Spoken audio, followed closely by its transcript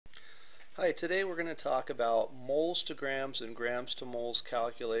Hi, today we're going to talk about moles to grams and grams to moles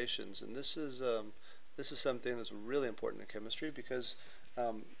calculations, and this is something that's really important in chemistry because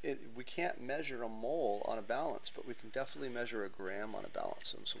we can't measure a mole on a balance, but we can definitely measure a gram on a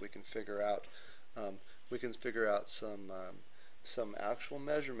balance, and so um, we can figure out some actual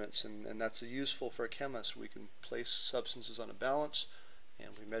measurements, and that's useful for a chemist. We can place substances on a balance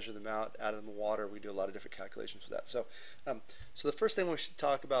and we measure them out in the water. We do a lot of different calculations for that. So the first thing we should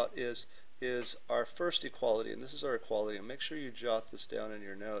talk about is our first equality, and this is our equality. And make sure you jot this down in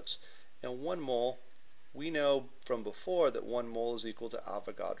your notes. And 1 mole, we know from before that 1 mole is equal to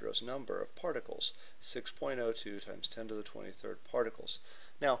Avogadro's number of particles, 6.02 times 10 to the 23rd particles.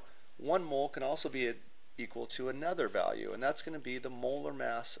 Now, 1 mole can also be equal to another value, and that's going to be the molar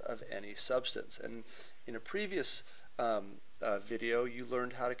mass of any substance. And in a previous video, you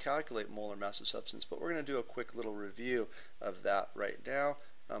learned how to calculate molar mass of substance, but we're going to do a quick little review of that right now.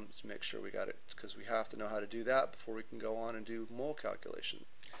 Let's make sure we got it, because we have to know how to do that before we can go on and do mole calculation.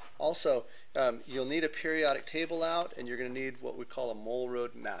 Also, you'll need a periodic table out, and you're going to need what we call a mole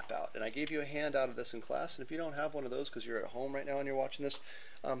road map out. And I gave you a handout of this in class, and if you don't have one of those because you're at home right now and you're watching this,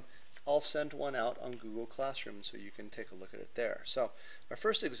 I'll send one out on Google Classroom so you can take a look at it there. So our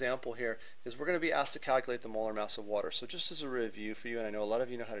first example here is we're going to be asked to calculate the molar mass of water. So just as a review for you, and I know a lot of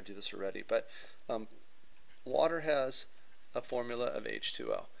you know how to do this already, but water has a formula of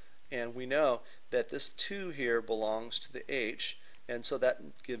H2O. And we know that this 2 here belongs to the H, and so that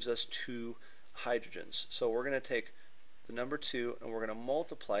gives us 2 hydrogens. So we're going to take the number 2 and we're going to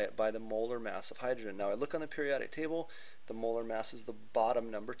multiply it by the molar mass of hydrogen. Now I look on the periodic table, the molar mass is the bottom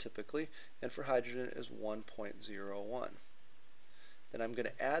number typically, and for hydrogen is 1.01. Then I'm going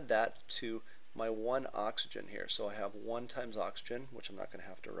to add that to my 1 oxygen here. So I have 1 times oxygen, which I'm not going to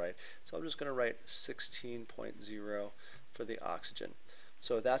have to write. So I'm just going to write 16.0 for the oxygen.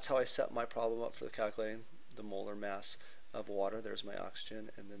 So that's how I set my problem up for calculating the molar mass of water. There's my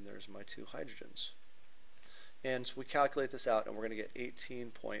oxygen, and then there's my 2 hydrogens. And so we calculate this out, and we're going to get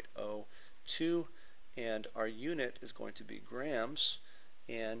 18.02, and our unit is going to be grams,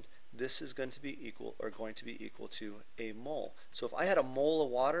 and this is going to be equal to a mole. So if I had a mole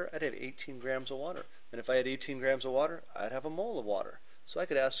of water, I'd have 18 grams of water. And if I had 18 grams of water, I'd have a mole of water. So I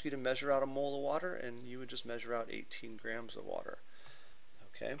could ask you to measure out a mole of water, and you would just measure out 18 grams of water.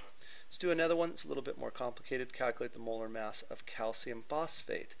 Okay, let's do another one that's a little bit more complicated. Calculate the molar mass of calcium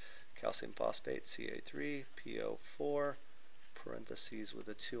phosphate. Calcium phosphate, Ca3PO4, parentheses with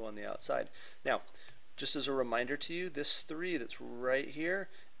a 2 on the outside. Now, just as a reminder to you, this 3 that's right here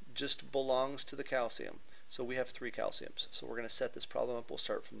just belongs to the calcium. So we have 3 calciums. So we're going to set this problem up. We'll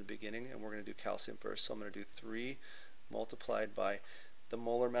start from the beginning, and we're going to do calcium first. So I'm going to do 3 multiplied by the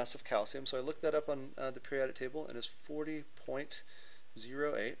molar mass of calcium. So I looked that up on the periodic table, and it's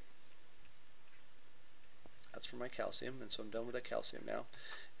 40.08. That's for my calcium, and so I'm done with that calcium now.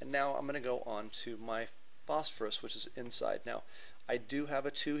 And now I'm going to go on to my phosphorus, which is inside. Now, I do have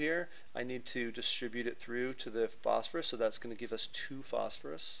a 2 here. I need to distribute it through to the phosphorus, so that's going to give us 2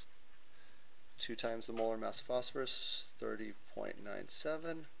 phosphorus. 2 times the molar mass of phosphorus,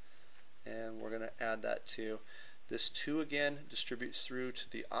 30.97. And we're going to add that to this 2 again, distributes through to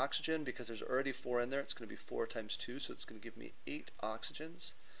the oxygen because there's already 4 in there. It's going to be 4 times 2, so it's going to give me 8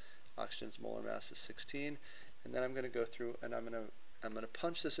 oxygens. Oxygen's molar mass is 16. And then I'm going to go through and I'm going to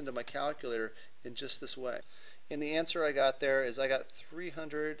punch this into my calculator in just this way. And the answer I got there is I got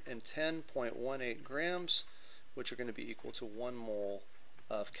 310.18 grams, which are going to be equal to 1 mole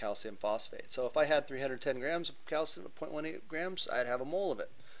of calcium phosphate. So if I had 310 grams of calcium, 0.18 grams, I'd have a mole of it.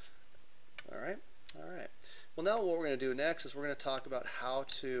 All right? All right. Well, now what we're going to do next is we're going to talk about how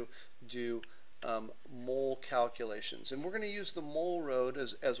to do mole calculations. And we're going to use the mole road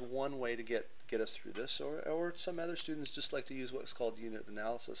as one way to get us through this, or some other students just like to use what's called unit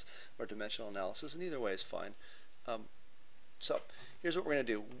analysis or dimensional analysis, and either way is fine. So here's what we're going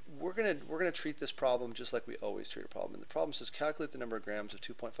to do. We're going to treat this problem just like we always treat a problem. And the problem says calculate the number of grams of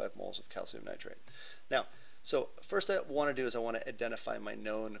 2.5 moles of calcium nitrate. Now, so first I want to do is I want to identify my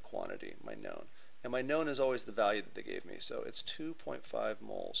known quantity, my known. And my known is always the value that they gave me. So it's 2.5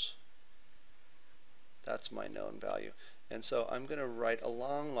 moles. That's my known value. And so I'm going to write a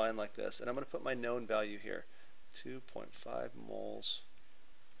long line like this, and I'm going to put my known value here. 2.5 moles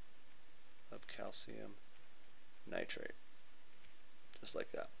of calcium nitrate. Just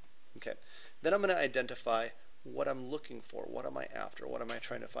like that. Okay. Then I'm going to identify what I'm looking for. What am I after? What am I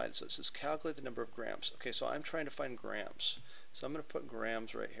trying to find? So it says calculate the number of grams. Okay, so I'm trying to find grams. So I'm going to put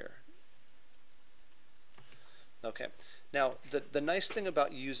grams right here. Okay. Now, the nice thing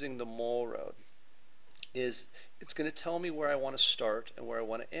about using the mole road is it's going to tell me where I want to start and where I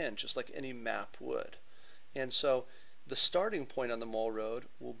want to end, just like any map would. And so the starting point on the mole road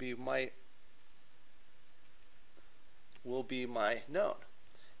will be my known,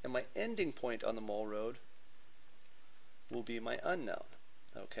 and my ending point on the mole road will be my unknown.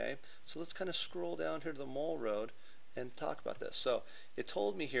 Okay, so let's kind of scroll down here to the mole road and talk about this. So it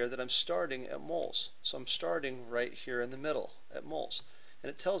told me here that I'm starting at moles. So I'm starting right here in the middle at moles. And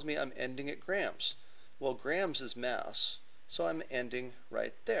it tells me I'm ending at grams. Well, grams is mass, so I'm ending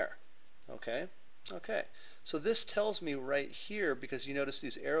right there. Okay? Okay. So this tells me right here, because you notice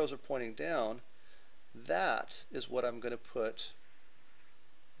these arrows are pointing down, that is what I'm going to put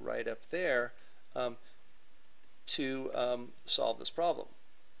right up there to solve this problem.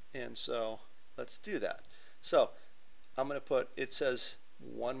 And so let's do that. So I'm going to put, it says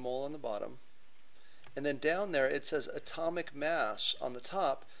 1 mole on the bottom, and then down there it says atomic mass on the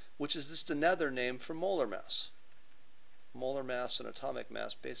top, which is just another name for molar mass. Molar mass and atomic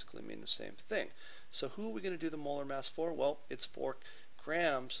mass basically mean the same thing. So who are we going to do the molar mass for? Well, it's 4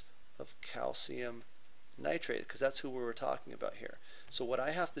 grams of calcium nitrate, because that's who we were talking about here. So what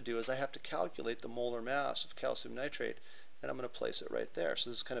I have to do is I have to calculate the molar mass of calcium nitrate, and I'm going to place it right there. So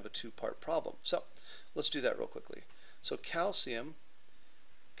this is kind of a 2-part problem. So let's do that real quickly. So calcium,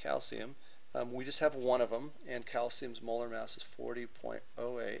 we just have one of them, and calcium's molar mass is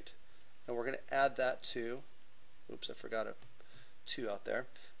 40.08, and we're going to add that to, oops, I forgot a 2 out there.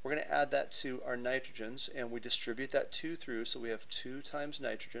 We're going to add that to our nitrogens, and we distribute that 2 through, so we have 2 times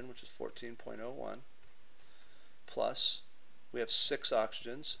nitrogen, which is 14.01, plus we have 6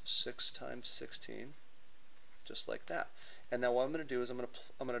 oxygens, 6 times 16, just like that. And now what I'm going to do is I'm going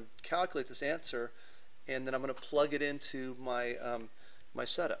to calculate this answer, and then I'm going to plug it into my my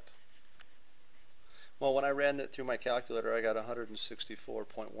setup. Well, when I ran that through my calculator, I got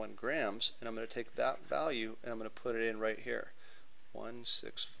 164.1 grams, and I'm going to take that value and I'm going to put it in right here,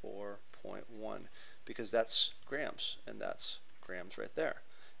 164.1, because that's grams, and that's grams right there.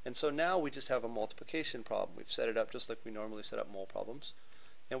 And so now we just have a multiplication problem. We've set it up just like we normally set up mole problems,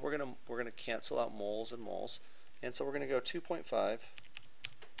 and we're going to cancel out moles and moles. And so we're going to go 2.5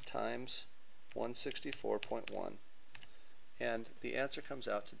 times 164.1, and the answer comes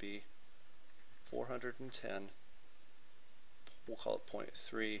out to be 410, we'll call it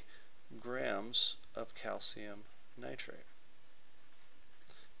 0.3 grams of calcium nitrate.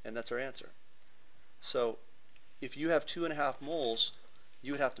 And that's our answer. So if you have 2.5 moles,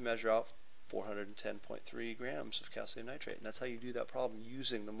 you would have to measure out 410.3 grams of calcium nitrate, and that's how you do that problem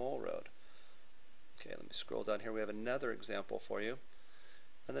using the mole road. Okay, let me scroll down here. We have another example for you.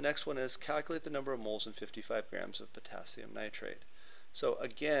 And the next one is calculate the number of moles in 55 grams of potassium nitrate. So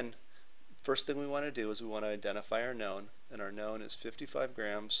again, first thing we want to do is we want to identify our known, and our known is 55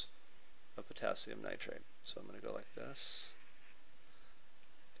 grams of potassium nitrate. So I'm going to go like this,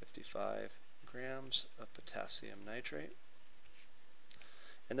 55 grams of potassium nitrate.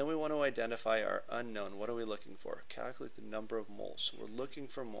 And then we want to identify our unknown. What are we looking for? Calculate the number of moles. So we're looking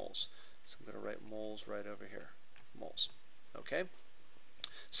for moles. So I'm going to write moles right over here. Moles. Okay?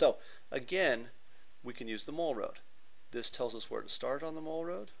 So again, we can use the mole road. This tells us where to start on the mole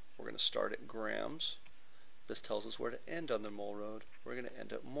road. We're going to start at grams. This tells us where to end on the mole road. We're going to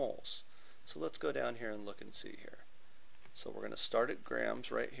end at moles. So let's go down here and look and see here. So we're going to start at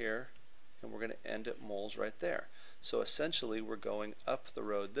grams right here, and we're going to end at moles right there. So essentially we're going up the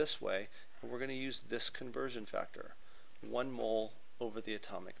road this way, and we're going to use this conversion factor, 1 mole over the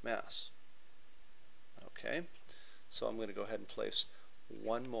atomic mass. Okay, so I'm going to go ahead and place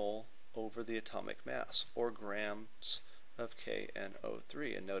 1 mole over the atomic mass, or grams of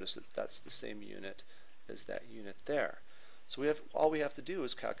KNO3, and notice that that's the same unit as that unit there. So all we have to do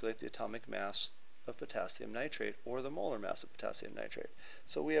is calculate the atomic mass of potassium nitrate, or the molar mass of potassium nitrate.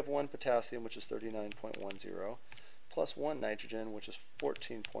 So we have 1 potassium, which is 39.10, plus 1 nitrogen, which is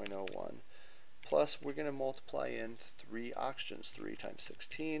 14.01, plus we're going to multiply in 3 oxygens, 3 times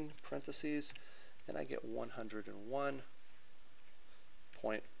 16, parentheses, and I get 101.11.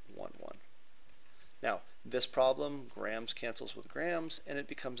 Now, this problem, grams cancels with grams, and it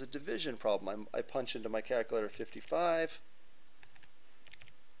becomes a division problem. I punch into my calculator 55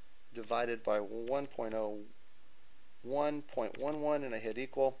 divided by 1.01.11, and I hit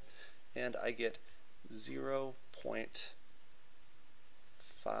equal, and I get 0.5,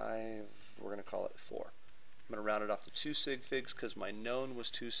 we're going to call it 4. I'm going to round it off to 2 sig figs because my known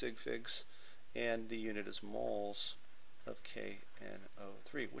was 2 sig figs, and the unit is moles of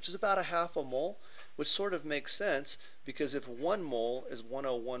KNO3, which is about 1/2 a mole, which sort of makes sense because if 1 mole is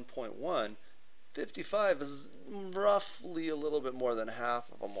 101.1, 55 is roughly a little bit more than 1/2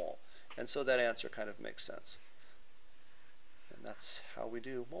 of a mole. And so that answer kind of makes sense. And that's how we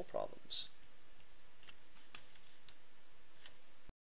do mole problems.